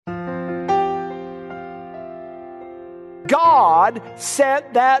God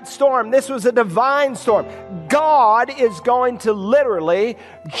sent that storm. This was a divine storm. God is going to literally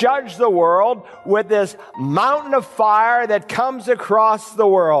judge the world with this mountain of fire that comes across the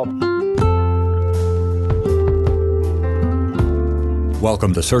world.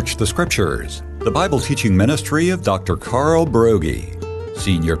 Welcome to Search the Scriptures, the Bible teaching ministry of Dr. Carl Broggi,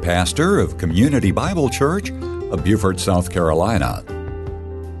 Senior Pastor of Community Bible Church of Beaufort, South Carolina.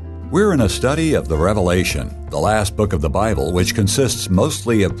 We're in a study of the Revelation, the last book of the Bible, which consists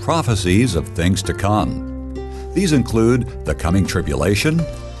mostly of prophecies of things to come. These include the coming tribulation,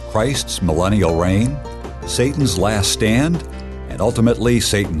 Christ's millennial reign, Satan's last stand, and ultimately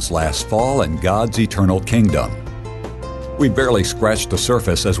Satan's last fall and God's eternal kingdom. We barely scratched the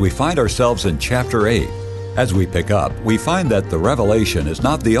surface as we find ourselves in chapter 8. As we pick up, we find that the Revelation is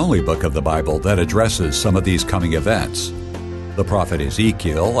not the only book of the Bible that addresses some of these coming events. The prophet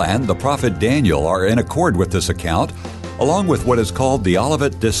Ezekiel and the prophet Daniel are in accord with this account, along with what is called the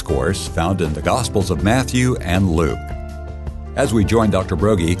Olivet Discourse found in the Gospels of Matthew and Luke. As we join Dr.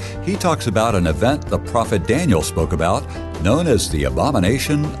 Broggi, he talks about an event the prophet Daniel spoke about, known as the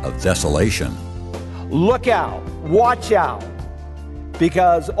Abomination of Desolation. Look out, watch out,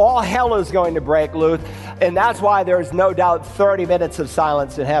 because all hell is going to break loose, and that's why there's no doubt 30 minutes of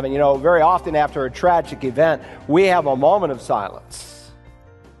silence in heaven. You know, very often after a tragic event, we have a moment of silence.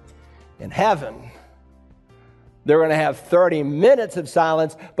 In heaven, they're going to have 30 minutes of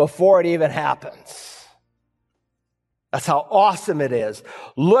silence before it even happens. That's how awesome it is.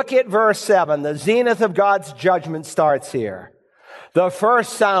 Look at verse 7. The zenith of God's judgment starts here. The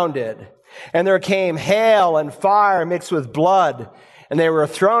first sounded, and there came hail and fire mixed with blood, and they were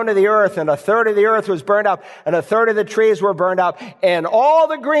thrown to the earth, and a third of the earth was burned up, and a third of the trees were burned up, and all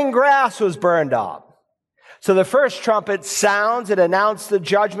the green grass was burned up. So the first trumpet sounds, it announced the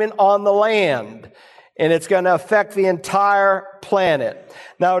judgment on the land, and it's going to affect the entire planet.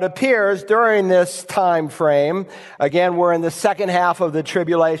 Now it appears during this time frame, again we're in the second half of the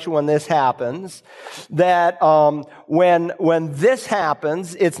tribulation when this happens, that when this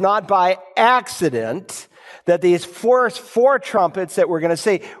happens, it's not by accident that these first four trumpets that we're going to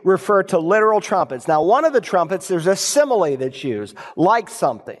see refer to literal trumpets. Now one of the trumpets, there's a simile that's used, like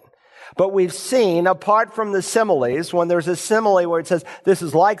something. But we've seen, apart from the similes, when there's a simile where it says this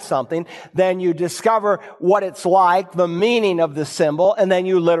is like something, then you discover what it's like, the meaning of the symbol, and then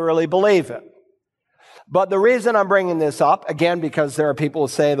you literally believe it. But the reason I'm bringing this up, again, because there are people who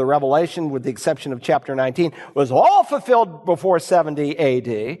say the Revelation, with the exception of chapter 19, was all fulfilled before 70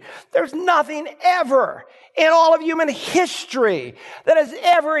 AD. There's nothing ever in all of human history that has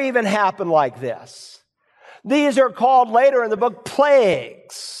ever even happened like this. These are called later in the book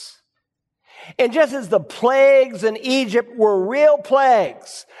plagues. And just as the plagues in Egypt were real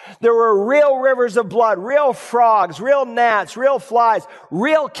plagues, there were real rivers of blood, real frogs, real gnats, real flies,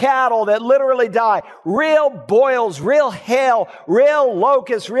 real cattle that literally die, real boils, real hail, real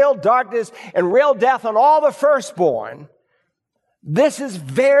locusts, real darkness, and real death on all the firstborn. This is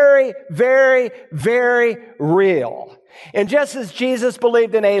very, very, very real. And just as Jesus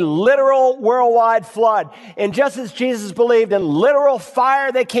believed in a literal worldwide flood, and just as Jesus believed in literal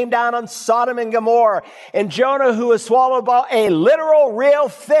fire that came down on Sodom and Gomorrah, and Jonah who was swallowed by a literal real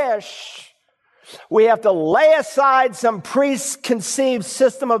fish, we have to lay aside some preconceived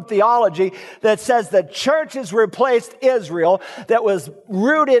system of theology that says the church has replaced Israel, that was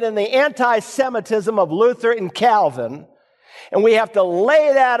rooted in the anti-Semitism of Luther and Calvin. And we have to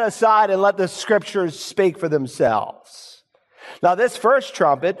lay that aside and let the scriptures speak for themselves. Now, this first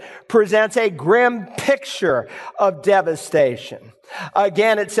trumpet presents a grim picture of devastation.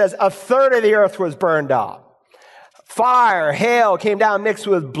 Again, it says a third of the earth was burned up. Fire, hail came down mixed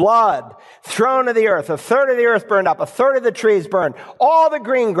with blood, thrown to the earth. A third of the earth burned up. A third of the trees burned. All the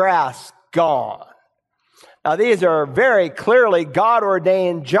green grass gone. Now, these are very clearly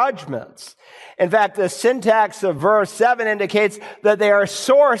God-ordained judgments. In fact, the syntax of verse 7 indicates that they are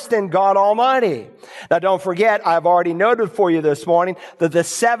sourced in God Almighty. Now, don't forget, I've already noted for you this morning that the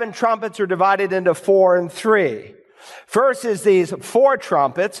 7 trumpets are divided into 4 and 3. First is these 4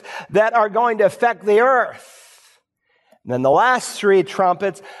 trumpets that are going to affect the earth. And then the last 3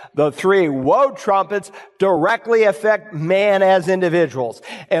 trumpets, the 3 woe trumpets, directly affect man as individuals.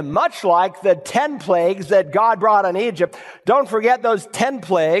 And much like the 10 plagues that God brought on Egypt, don't forget those 10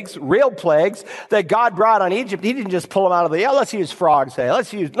 plagues, real plagues, that God brought on Egypt. He didn't just pull them out of the air. Let's use frogs, say.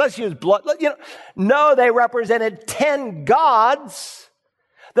 Let's use blood. No, they represented 10 gods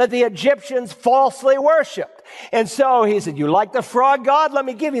that the Egyptians falsely worshipped. And so he said, you like the frog god? Let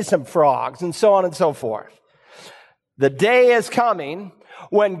me give you some frogs, and so on and so forth. The day is coming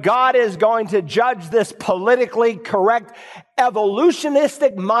when God is going to judge this politically correct,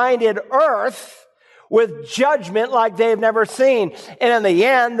 evolutionistic-minded earth with judgment like they've never seen. And in the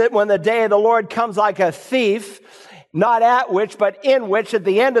end, that when the day of the Lord comes like a thief, not at which, but in which, at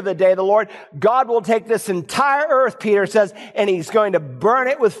the end of the day of the Lord, God will take this entire earth, Peter says, and he's going to burn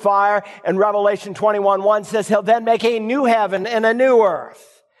it with fire. And Revelation 21:1 says he'll then make a new heaven and a new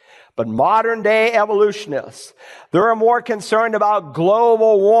earth. But modern day evolutionists, they're more concerned about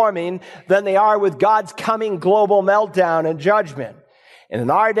global warming than they are with God's coming global meltdown and judgment. And in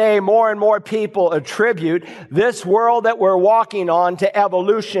our day, more and more people attribute this world that we're walking on to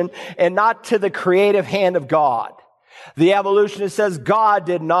evolution and not to the creative hand of God. The evolutionist says God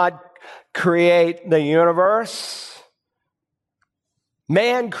did not create the universe.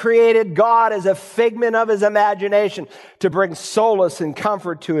 Man created God as a figment of his imagination to bring solace and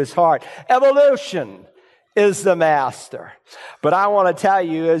comfort to his heart. Evolution is the master. But I want to tell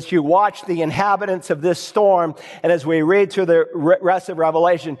you, as you watch the inhabitants of this storm, and as we read through the rest of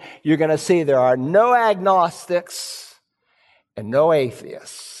Revelation, you're going to see there are no agnostics and no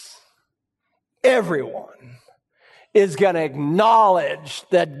atheists. Everyone is going to acknowledge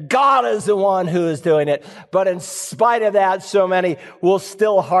that God is the one who is doing it. But in spite of that, so many will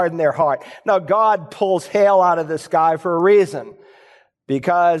still harden their heart. Now, God pulls hail out of the sky for a reason.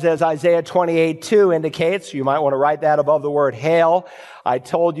 Because as Isaiah 28:2 indicates, you might want to write that above the word hail. I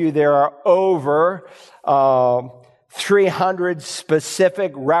told you there are over 300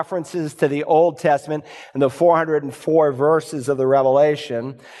 specific references to the Old Testament in the 404 verses of the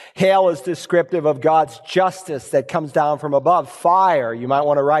Revelation. Hail is descriptive of God's justice that comes down from above. Fire, you might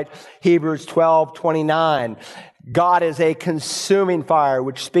want to write Hebrews 12:29. God is a consuming fire,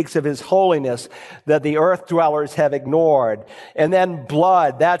 which speaks of his holiness that the earth dwellers have ignored. And then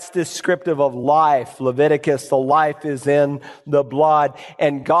blood, that's descriptive of life. Leviticus, the life is in the blood.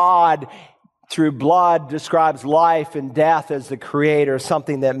 And God, through blood, describes life and death as the creator,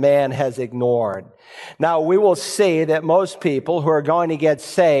 something that man has ignored. Now, we will see that most people who are going to get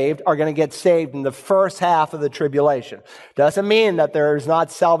saved are going to get saved in the first half of the tribulation. Doesn't mean that there is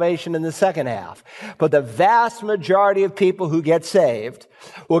not salvation in the second half. But the vast majority of people who get saved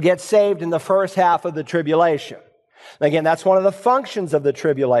will get saved in the first half of the tribulation. Again, that's one of the functions of the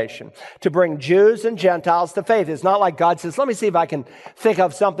tribulation, to bring Jews and Gentiles to faith. It's not like God says, let me see if I can think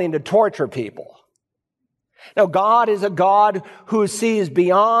of something to torture people. No, God is a God who sees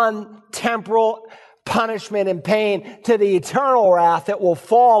beyond temporal punishment and pain to the eternal wrath that will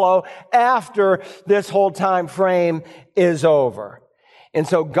follow after this whole time frame is over. And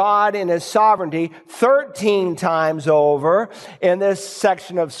so God in his sovereignty 13 times over in this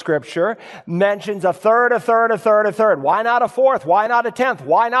section of Scripture mentions a third, a third, a third, a third. Why not a fourth? Why not a tenth?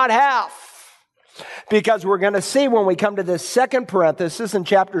 Why not half? Because we're going to see when we come to this second parenthesis in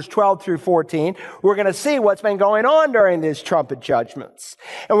chapters 12 through 14, we're going to see what's been going on during these trumpet judgments.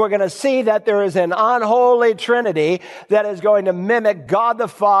 And we're going to see that there is an unholy trinity that is going to mimic God the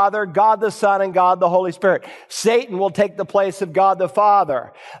Father, God the Son, and God the Holy Spirit. Satan will take the place of God the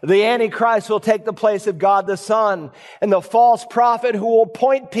Father. The Antichrist will take the place of God the Son. And the false prophet who will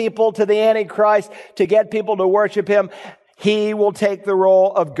point people to the Antichrist to get people to worship him, he will take the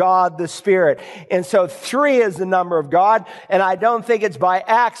role of God the Spirit. And so 3 is the number of God. And I don't think it's by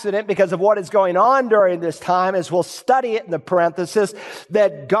accident, because of what is going on during this time, as we'll study it in the parenthesis,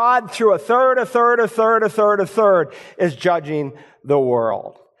 that God, through a third, a third, a third, a third, a third, is judging the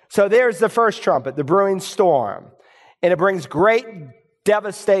world. So there's the first trumpet, the brewing storm. And it brings great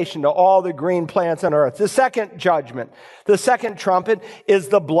devastation to all the green plants on earth. The second judgment, the second trumpet, is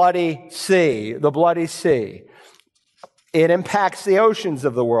the bloody sea. The bloody sea. It impacts the oceans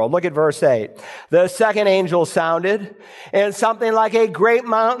of the world. Look at verse 8. The second angel sounded, and something like a great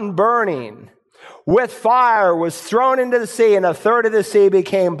mountain burning with fire was thrown into the sea, and a third of the sea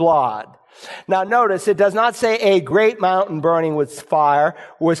became blood. Now notice, it does not say a great mountain burning with fire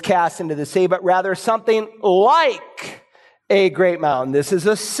was cast into the sea, but rather something like a great mountain. This is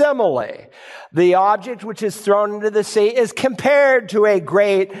a simile. The object which is thrown into the sea is compared to a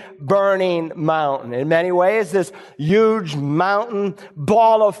great burning mountain. In many ways, this huge mountain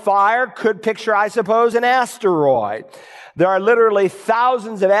ball of fire could picture, I suppose, an asteroid. There are literally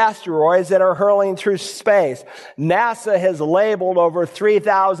thousands of asteroids that are hurling through space. NASA has labeled over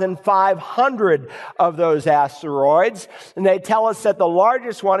 3,500 of those asteroids, and they tell us that the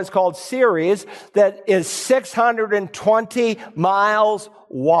largest one is called Ceres, that is 620 miles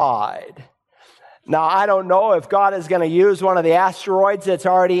wide. Now, I don't know if God is going to use one of the asteroids that's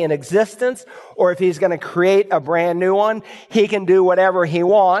already in existence or if he's going to create a brand new one. He can do whatever he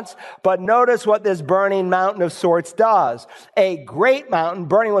wants. But notice what this burning mountain of sorts does. A great mountain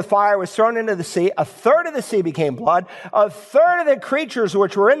burning with fire was thrown into the sea. A third of the sea became blood. A third of the creatures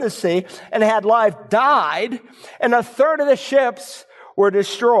which were in the sea and had life died. And a third of the ships were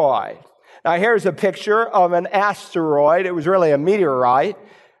destroyed. Now, here's a picture of an asteroid. It was really a meteorite.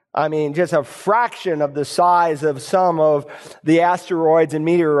 I mean, just a fraction of the size of some of the asteroids and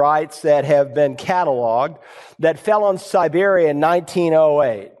meteorites that have been cataloged that fell on Siberia in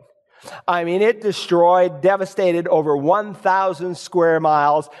 1908. I mean, it destroyed, devastated over 1,000 square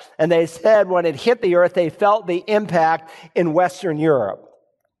miles. And they said when it hit the earth, they felt the impact in Western Europe.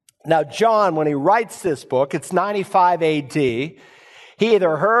 Now, John, when he writes this book, it's 95 AD. He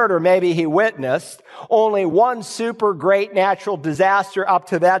either heard or maybe he witnessed only one super great natural disaster up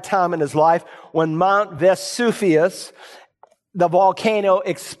to that time in his life when Mount Vesuvius, the volcano,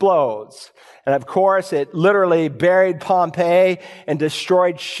 explodes. And of course, it literally buried Pompeii and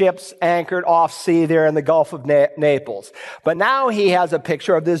destroyed ships anchored off sea there in the Gulf of Naples. But now he has a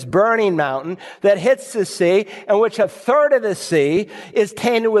picture of this burning mountain that hits the sea, in which a third of the sea is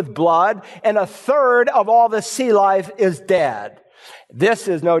tainted with blood, and a third of all the sea life is dead. This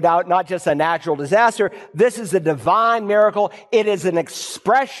is no doubt not just a natural disaster. This is a divine miracle. It is an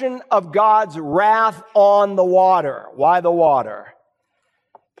expression of God's wrath on the water. Why the water?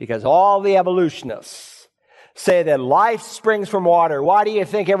 Because all the evolutionists say that life springs from water. Why do you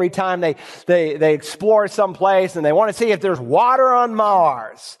think every time they explore some place and they want to see if there's water on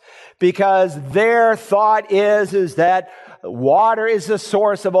Mars? Because their thought is that water is the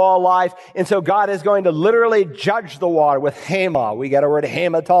source of all life, and so God is going to literally judge the water with hema. We get a word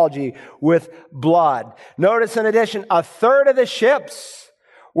hematology, with blood. Notice in addition, a third of the ships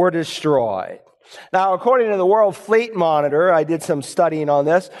were destroyed. Now, according to the World Fleet Monitor, I did some studying on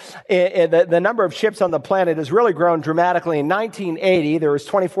this, the number of ships on the planet has really grown dramatically. In 1980, there was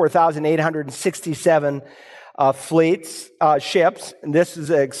 24,867 ships, and this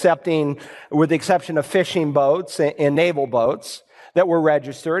is with the exception of fishing boats and naval boats that were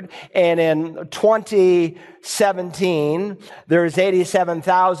registered. And in 2017, there's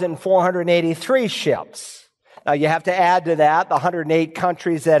 87,483 ships. Now, you have to add to that the 108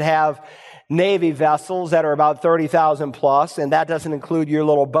 countries that have Navy vessels that are about 30,000 plus, and that doesn't include your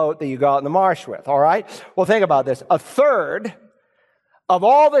little boat that you go out in the marsh with, all right? Well, think about this. A third of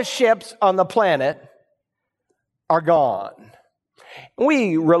all the ships on the planet are gone.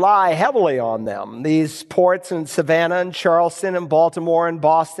 We rely heavily on them. These ports in Savannah and Charleston and Baltimore and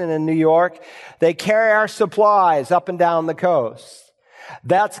Boston and New York, they carry our supplies up and down the coast.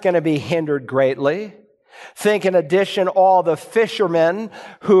 That's going to be hindered greatly. Think in addition all the fishermen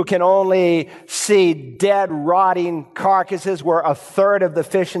who can only see dead, rotting carcasses where a third of the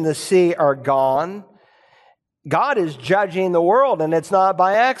fish in the sea are gone. God is judging the world, and it's not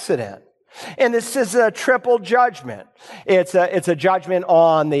by accident. And this is a triple judgment. It's a judgment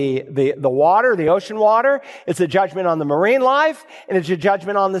on the water, the ocean water. It's a judgment on the marine life, and it's a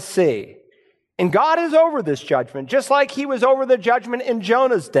judgment on the sea. And God is over this judgment, just like he was over the judgment in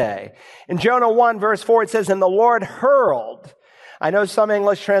Jonah's day. In Jonah 1, verse 4, it says, "And the Lord hurled." I know some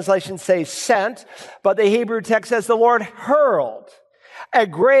English translations say sent, but the Hebrew text says the Lord hurled a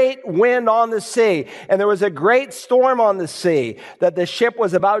great wind on the sea. And there was a great storm on the sea that the ship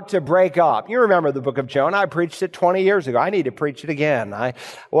was about to break up. You remember the book of Jonah. I preached it 20 years ago. I need to preach it again. I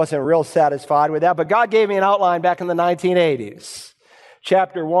wasn't real satisfied with that, but God gave me an outline back in the 1980s.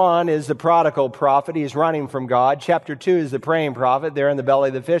 Chapter 1 is the prodigal prophet. He's running from God. Chapter 2 is the praying prophet. They're in the belly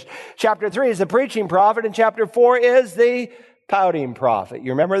of the fish. Chapter 3 is the preaching prophet. And chapter 4 is the pouting prophet.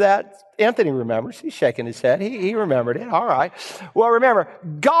 You remember that? Anthony remembers. He's shaking his head. He remembered it. All right. Well, remember,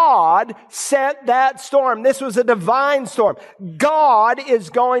 God sent that storm. This was a divine storm. God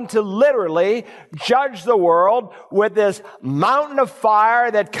is going to literally judge the world with this mountain of fire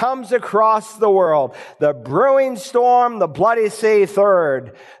that comes across the world. The brewing storm, the bloody sea,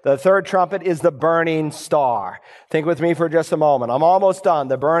 third. The third trumpet is the burning star. Think with me for just a moment. I'm almost done.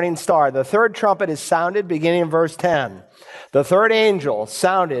 The burning star. The third trumpet is sounded beginning in verse 10. The third angel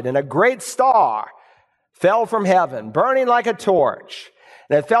sounded, and a great star fell from heaven, burning like a torch.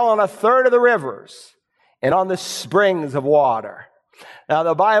 And it fell on a third of the rivers and on the springs of water. Now,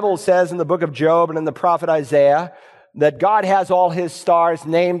 the Bible says in the book of Job and in the prophet Isaiah that God has all his stars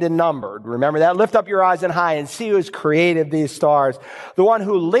named and numbered. Remember that? Lift up your eyes on high and see who has created these stars. The one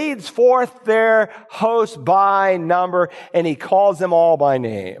who leads forth their host by number, and he calls them all by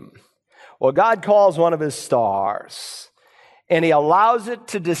name. Well, God calls one of his stars. And he allows it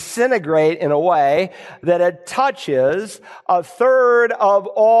to disintegrate in a way that it touches a third of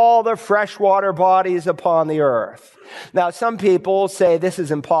all the freshwater bodies upon the earth. Now, some people say this is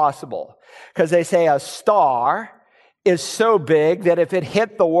impossible because they say a star is so big that if it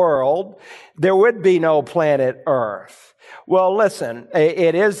hit the world, there would be no planet Earth. Well, listen,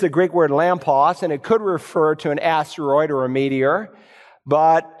 it is the Greek word lampos, and it could refer to an asteroid or a meteor,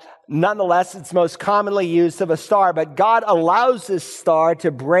 but nonetheless, it's most commonly used of a star. But God allows this star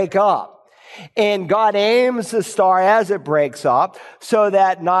to break up. And God aims the star as it breaks up so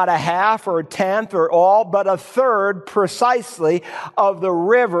that not a half or a tenth or all, but a third precisely of the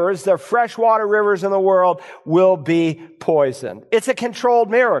rivers, the freshwater rivers in the world, will be poisoned. It's a controlled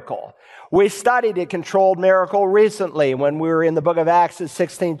miracle. We studied a controlled miracle recently when we were in the book of Acts, the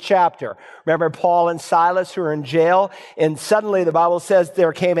 16th chapter. Remember Paul and Silas who were in jail? And suddenly the Bible says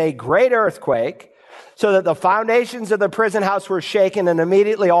there came a great earthquake, so that the foundations of the prison house were shaken, and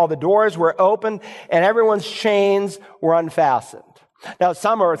immediately all the doors were opened and everyone's chains were unfastened. Now,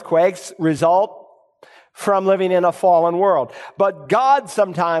 some earthquakes result from living in a fallen world, but God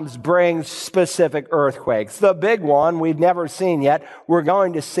sometimes brings specific earthquakes. The big one we've never seen yet. We're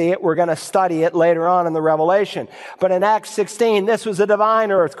going to see it. We're going to study it later on in the Revelation. But in Acts 16, this was a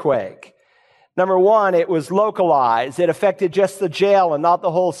divine earthquake. Number one, it was localized. It affected just the jail and not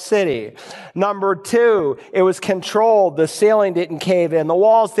the whole city. Number two, it was controlled. The ceiling didn't cave in. The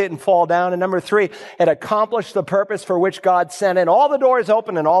walls didn't fall down. And number three, it accomplished the purpose for which God sent it. All the doors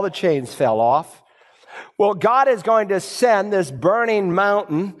opened and all the chains fell off. Well, God is going to send this burning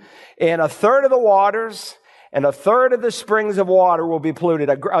mountain, and a third of the waters and a third of the springs of water will be polluted.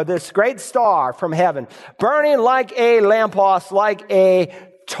 This great star from heaven, burning like a lamppost, like a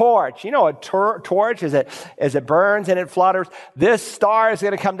torch. You know a torch as it burns and it flutters. This star is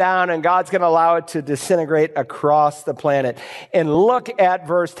going to come down and God's going to allow it to disintegrate across the planet. And look at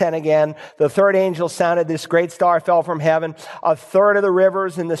verse 10 again. The third angel sounded. This great star fell from heaven. A third of the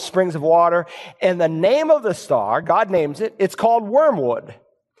rivers and the springs of water. And the name of the star, God names it, it's called wormwood.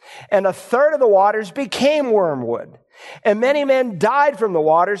 And a third of the waters became wormwood. And many men died from the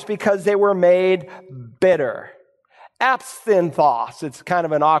waters because they were made bitter. Absinthos, it's kind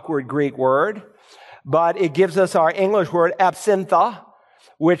of an awkward Greek word, but it gives us our English word absintha,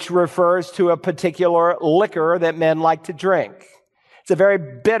 which refers to a particular liquor that men like to drink. It's a very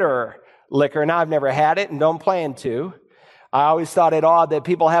bitter liquor. Now, I've never had it and don't plan to. I always thought it odd that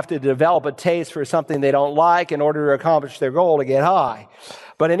people have to develop a taste for something they don't like in order to accomplish their goal to get high.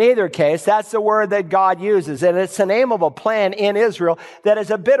 But in either case, that's the word that God uses, and it's the name of a plant in Israel that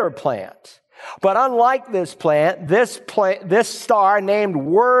is a bitter plant. But unlike this plant, this star named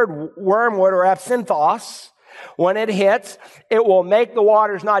wormwood or absinthos, when it hits, it will make the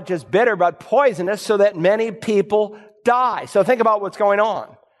waters not just bitter, but poisonous so that many people die. So think about what's going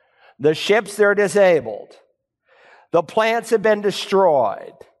on. The ships, they're disabled. The plants have been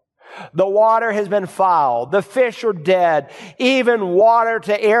destroyed. The water has been fouled. The fish are dead. Even water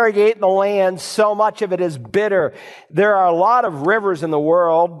to irrigate the land, so much of it is bitter. There are a lot of rivers in the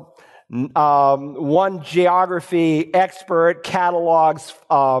world. One geography expert catalogs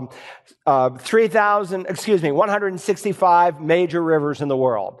 165 major rivers in the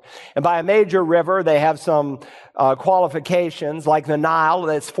world. And by a major river, they have some qualifications, like the Nile,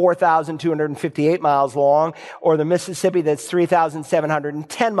 that's 4,258 miles long, or the Mississippi, that's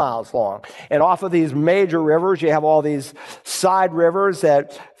 3,710 miles long. And off of these major rivers, you have all these side rivers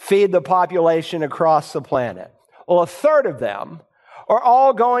that feed the population across the planet. Well, a third of them are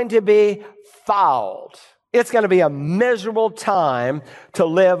all going to be fouled. It's going to be a miserable time to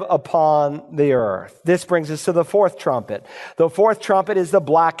live upon the earth. This brings us to the fourth trumpet. The fourth trumpet is the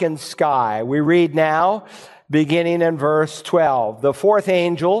blackened sky. We read now, beginning in verse 12. The fourth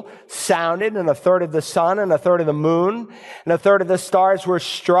angel sounded, and a third of the sun and a third of the moon and a third of the stars were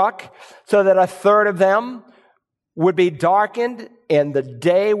struck, so that a third of them would be darkened, and the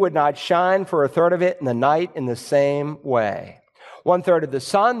day would not shine for a third of it, and the night in the same way. 1/3 of the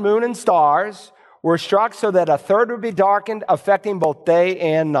sun, moon, and stars were struck so that a third would be darkened, affecting both day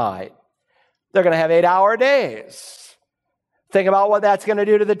and night. They're going to have 8-hour days. Think about what that's going to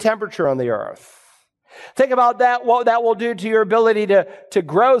do to the temperature on the earth. Think about that, what that will do to your ability to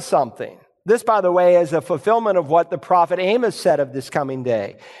grow something. This, by the way, is a fulfillment of what the prophet Amos said of this coming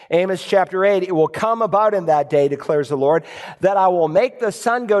day. Amos chapter 8, it will come about in that day, declares the Lord, that I will make the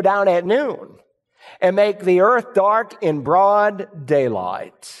sun go down at noon and make the earth dark in broad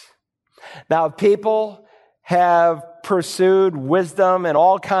daylight. Now, people have pursued wisdom in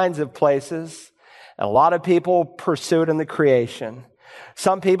all kinds of places, and a lot of people pursue it in the creation.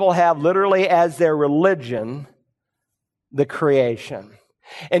 Some people have literally as their religion the creation.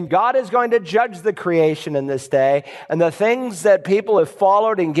 And God is going to judge the creation in this day, and the things that people have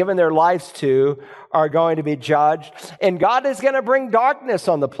followed and given their lives to are going to be judged. And God is going to bring darkness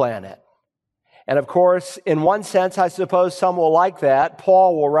on the planet. And of course, in one sense, I suppose some will like that.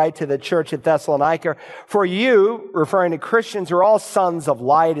 Paul will write to the church at Thessalonica, "For you," referring to Christians, "are all sons of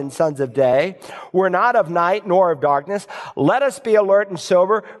light and sons of day. We're not of night nor of darkness. Let us be alert and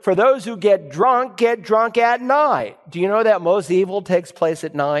sober. For those who get drunk at night." Do you know that most evil takes place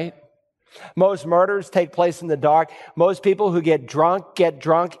at night? Most murders take place in the dark. Most people who get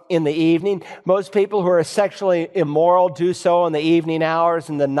drunk in the evening. Most people who are sexually immoral do so in the evening hours,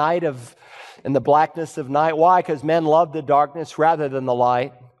 in the blackness of night. Why? Because men love the darkness rather than the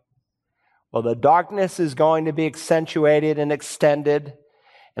light. Well, the darkness is going to be accentuated and extended,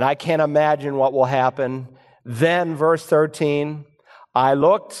 and I can't imagine what will happen. Then, verse 13, "I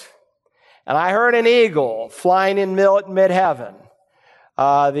looked, and I heard an eagle flying in mid-heaven."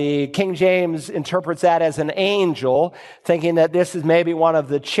 The King James interprets that as an angel, thinking that this is maybe one of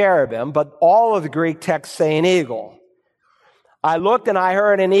the cherubim, but all of the Greek texts say an eagle. "I looked and I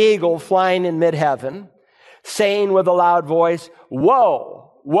heard an eagle flying in mid-heaven, saying with a loud voice,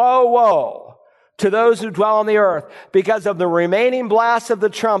 'Woe, woe, woe to those who dwell on the earth, because of the remaining blast of the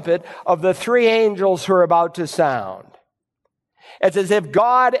trumpet of the three angels who are about to sound.'" It's as if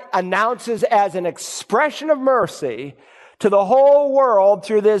God announces as an expression of mercy to the whole world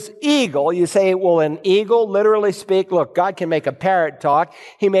through this eagle. You say, will an eagle literally speak? Look, God can make a parrot talk.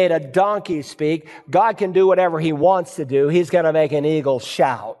 He made a donkey speak. God can do whatever he wants to do. He's going to make an eagle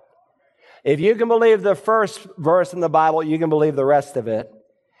shout. If you can believe the first verse in the Bible, you can believe the rest of it.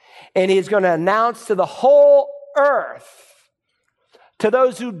 And he's going to announce to the whole earth, to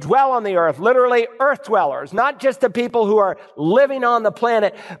those who dwell on the earth, literally earth dwellers, not just the people who are living on the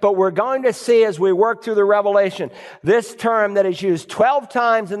planet, but we're going to see as we work through the Revelation, this term that is used 12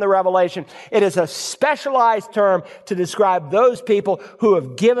 times in the Revelation, it is a specialized term to describe those people who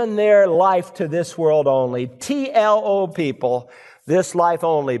have given their life to this world only. TLO people, this life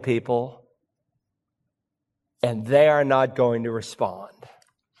only people, and they are not going to respond.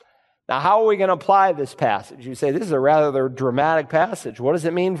 Now, how are we going to apply this passage? You say, this is a rather dramatic passage. What does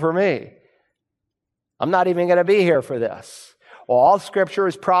it mean for me? I'm not even going to be here for this. Well, all Scripture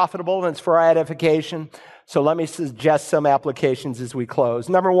is profitable and it's for our edification. So let me suggest some applications as we close.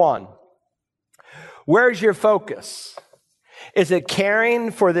 Number one, where's your focus? Is it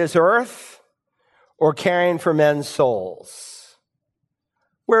caring for this earth or caring for men's souls?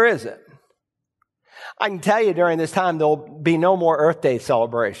 Where is it? I can tell you during this time, there'll be no more Earth Day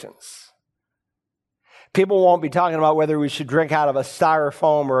celebrations. People won't be talking about whether we should drink out of a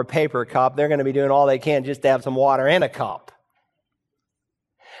styrofoam or a paper cup. They're going to be doing all they can just to have some water in a cup.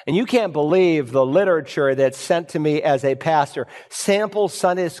 And you can't believe the literature that's sent to me as a pastor, sample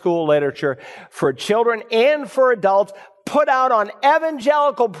Sunday school literature for children and for adults, put out on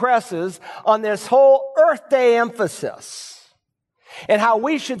evangelical presses on this whole Earth Day emphasis. And how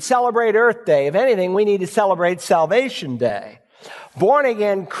we should celebrate Earth Day. If anything, we need to celebrate Salvation Day.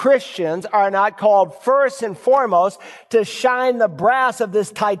 Born-again Christians are not called first and foremost to shine the brass of this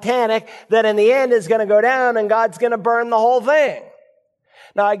Titanic that in the end is going to go down and God's going to burn the whole thing.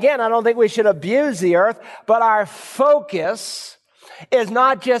 Now, again, I don't think we should abuse the earth, but our focus is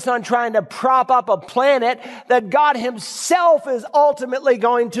not just on trying to prop up a planet that God himself is ultimately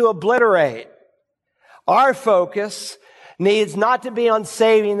going to obliterate. Our focus needs not to be on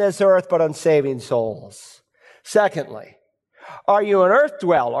saving this earth, but on saving souls. Secondly, are you an earth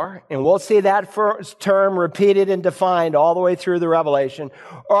dweller? And we'll see that first term repeated and defined all the way through the Revelation.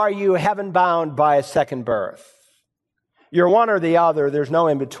 Or are you heaven bound by a second birth? You're one or the other. There's no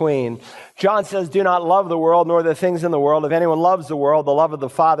in between. John says, do not love the world nor the things in the world. If anyone loves the world, the love of the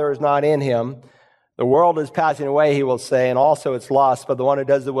Father is not in him. The world is passing away, he will say, and also its lust, but the one who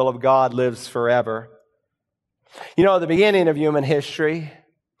does the will of God lives forever. You know, at the beginning of human history,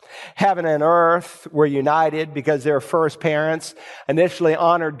 heaven and earth were united because their first parents initially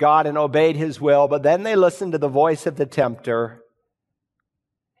honored God and obeyed his will, but then they listened to the voice of the tempter,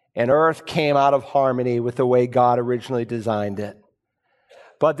 and earth came out of harmony with the way God originally designed it.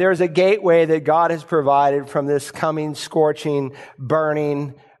 But there's a gateway that God has provided from this coming scorching,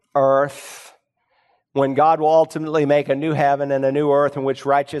 burning earth, when God will ultimately make a new heaven and a new earth in which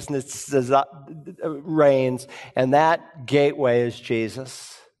righteousness reigns, and that gateway is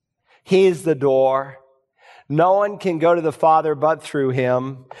Jesus. He is the door. No one can go to the Father but through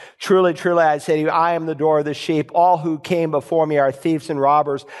him. Truly, truly, I say to you, I am the door of the sheep. All who came before me are thieves and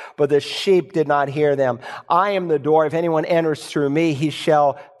robbers, but the sheep did not hear them. I am the door. If anyone enters through me, he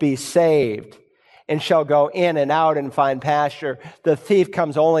shall be saved and shall go in and out and find pasture. The thief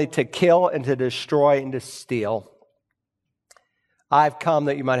comes only to kill and to destroy and to steal. I've come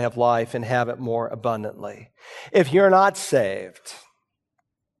that you might have life and have it more abundantly. If you're not saved,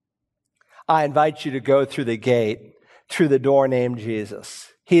 I invite you to go through the gate, through the door named Jesus.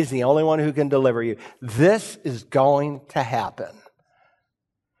 He's the only one who can deliver you. This is going to happen.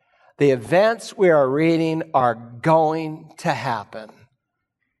 The events we are reading are going to happen.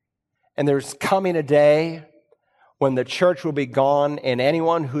 And there's coming a day when the church will be gone, and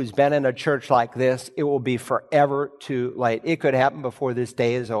anyone who's been in a church like this, it will be forever too late. It could happen before this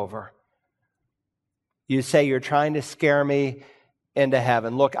day is over. You say you're trying to scare me into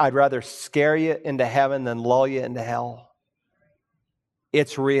heaven. Look, I'd rather scare you into heaven than lull you into hell.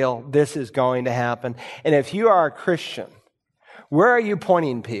 It's real. This is going to happen. And if you are a Christian, where are you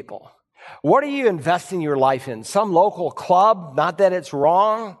pointing people? What are you investing your life in? Some local club? Not that it's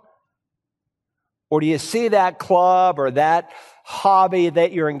wrong. Or do you see that club or that hobby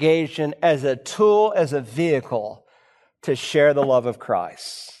that you're engaged in as a tool, as a vehicle to share the love of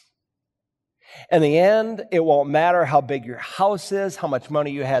Christ? In the end, it won't matter how big your house is, how much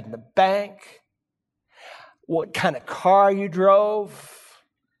money you had in the bank, what kind of car you drove.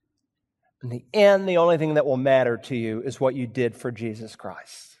 In the end, the only thing that will matter to you is what you did for Jesus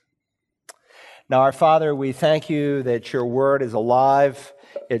Christ. Now, our Father, we thank you that your word is alive.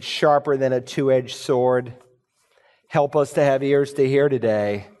 It's sharper than a two-edged sword. Help us to have ears to hear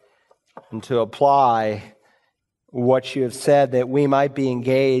today and to apply what you have said, that we might be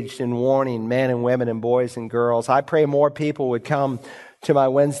engaged in warning men and women and boys and girls. I pray more people would come to my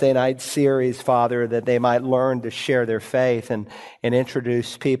Wednesday night series, Father, that they might learn to share their faith and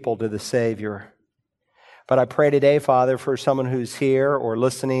introduce people to the Savior. But I pray today, Father, for someone who's here or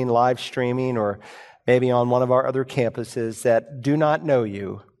listening, live streaming, or maybe on one of our other campuses that do not know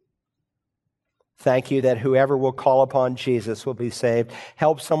you. Thank you that whoever will call upon Jesus will be saved.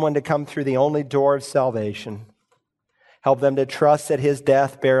 Help someone to come through the only door of salvation. Help them to trust that his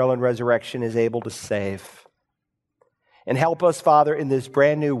death, burial, and resurrection is able to save. And help us, Father, in this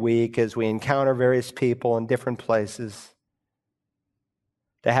brand new week as we encounter various people in different places,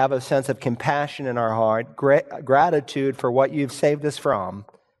 to have a sense of compassion in our heart, gratitude for what you've saved us from,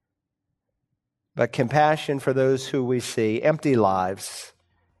 but compassion for those who we see, empty lives,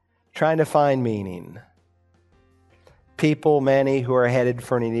 trying to find meaning. People, many who are headed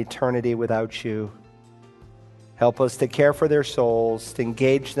for an eternity without you. Help us to care for their souls, to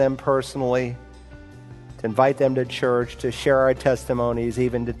engage them personally, to invite them to church, to share our testimonies,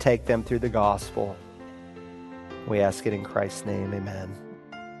 even to take them through the gospel. We ask it in Christ's name, amen.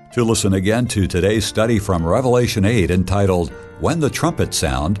 To listen again to today's study from Revelation 8 entitled, When the Trumpets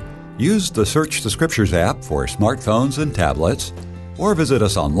Sound, use the Search the Scriptures app for smartphones and tablets, or visit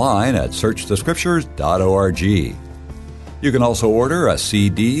us online at searchthescriptures.org. You can also order a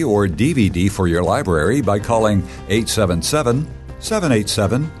CD or DVD for your library by calling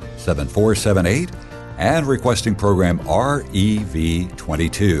 877-787-7478 and requesting program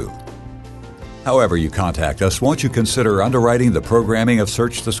REV22. However you contact us, won't you consider underwriting the programming of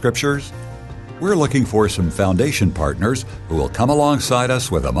Search the Scriptures? We're looking for some foundation partners who will come alongside us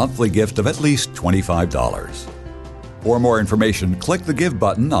with a monthly gift of at least $25. For more information, click the Give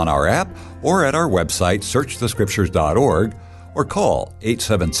button on our app or at our website, searchthescriptures.org, or call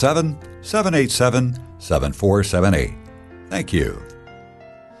 877-787-7478. Thank you.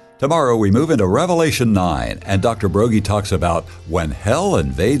 Tomorrow we move into Revelation 9, and Dr. Broggi talks about when hell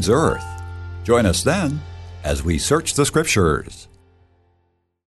invades earth. Join us then as we search the Scriptures.